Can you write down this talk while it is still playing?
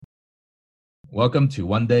Welcome to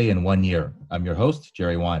One Day in 1 Year. I'm your host,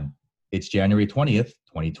 Jerry Wan. It's January 20th,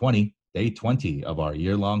 2020, day 20 of our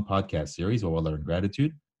year-long podcast series where we'll learn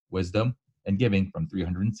gratitude, wisdom, and giving from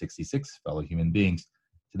 366 fellow human beings.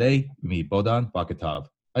 Today, we meet Bohdan Bakatov.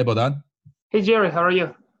 Hi, Bohdan. Hey, Jerry, how are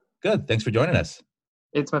you? Good. Thanks for joining us.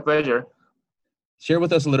 It's my pleasure. Share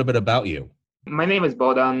with us a little bit about you. My name is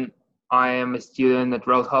Bohdan. I am a student at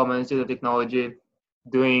Rotholm Institute of Technology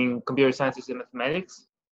doing computer sciences and mathematics.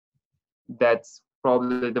 That's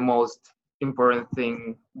probably the most important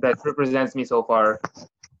thing that represents me so far.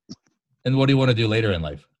 And what do you want to do later in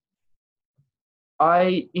life?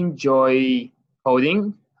 I enjoy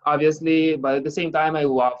coding, obviously, but at the same time, I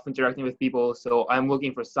love interacting with people. So I'm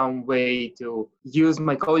looking for some way to use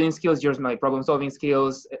my coding skills, use my problem-solving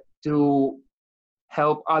skills to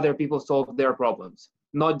help other people solve their problems.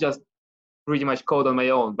 Not just pretty much code on my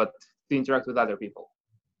own, but to interact with other people.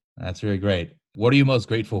 That's very great. What are you most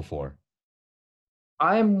grateful for?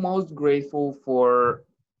 I am most grateful for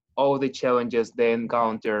all the challenges they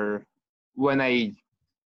encounter when I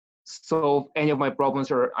solve any of my problems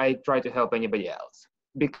or I try to help anybody else,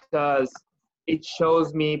 because it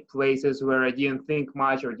shows me places where I didn't think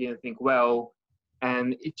much or didn't think well,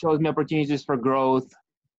 and it shows me opportunities for growth.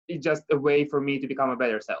 It's just a way for me to become a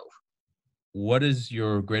better self. What is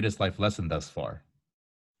your greatest life lesson thus far?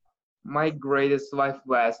 My greatest life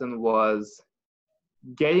lesson was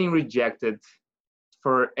getting rejected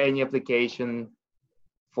for any application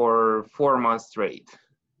for 4 months straight,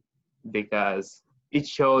 because it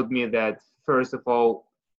showed me that, first of all,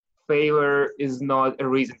 failure is not a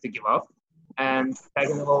reason to give up. And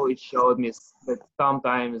second of all, it showed me that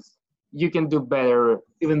sometimes you can do better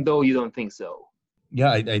even though you don't think so.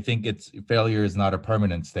 Yeah, I think failure is not a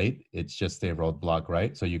permanent state. It's just a roadblock,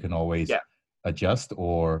 right? So you can always adjust,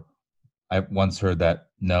 or I've once heard that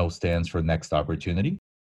no stands for next opportunity.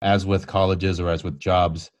 As with colleges or as with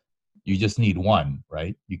jobs, you just need one,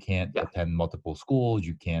 right? You can't attend multiple schools.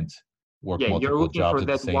 You can't work multiple jobs at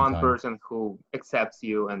the same time. You're looking for that one person who accepts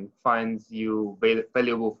you and finds you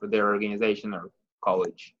valuable for their organization or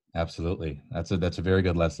college. Absolutely. That's a very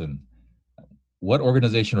good lesson. What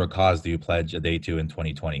organization or cause do you pledge a day to in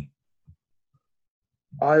 2020?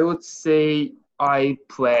 I would say I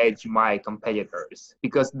pledge my competitors,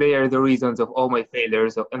 because they are the reasons of all my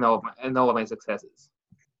failures and all of my successes.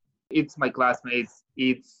 It's my classmates,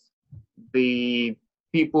 it's the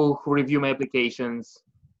people who review my applications,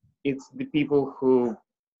 it's the people who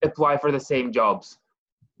apply for the same jobs,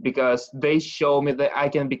 because they show me that I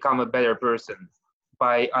can become a better person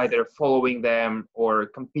by either following them or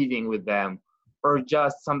competing with them, or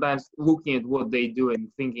just sometimes looking at what they do and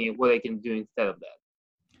thinking what I can do instead of that.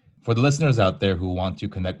 For the listeners out there who want to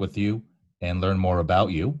connect with you and learn more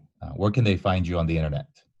about you, where can they find you on the internet?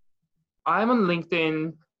 I'm on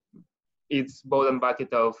LinkedIn. It's Bohdan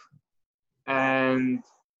Bakatov. And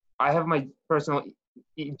I have my personal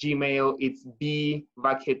Gmail. It's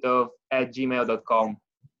bvakitov@gmail.com.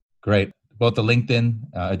 Great. Both the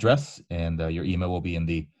LinkedIn address and your email will be in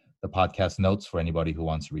the podcast notes for anybody who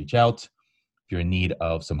wants to reach out. If you're in need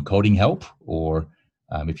of some coding help, or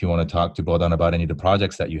if you want to talk to Bohdan about any of the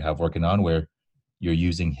projects that you have working on where you're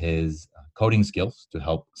using his coding skills to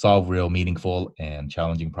help solve real meaningful and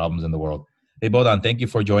challenging problems in the world. Hey, Bohdan, thank you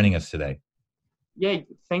for joining us today. Yeah,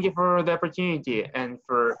 thank you for the opportunity, and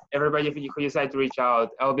for everybody who decided to reach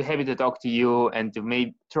out. I'll be happy to talk to you and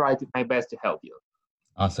to try my best to help you.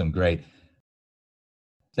 Awesome. Great.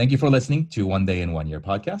 Thank you for listening to One Day in 1 Year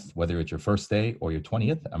podcast. Whether it's your first day or your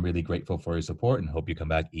 20th, I'm really grateful for your support and hope you come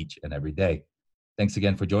back each and every day. Thanks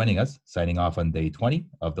again for joining us. Signing off on day 20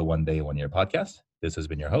 of the One Day in 1 Year podcast. This has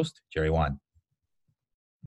been your host, Jerry Wan.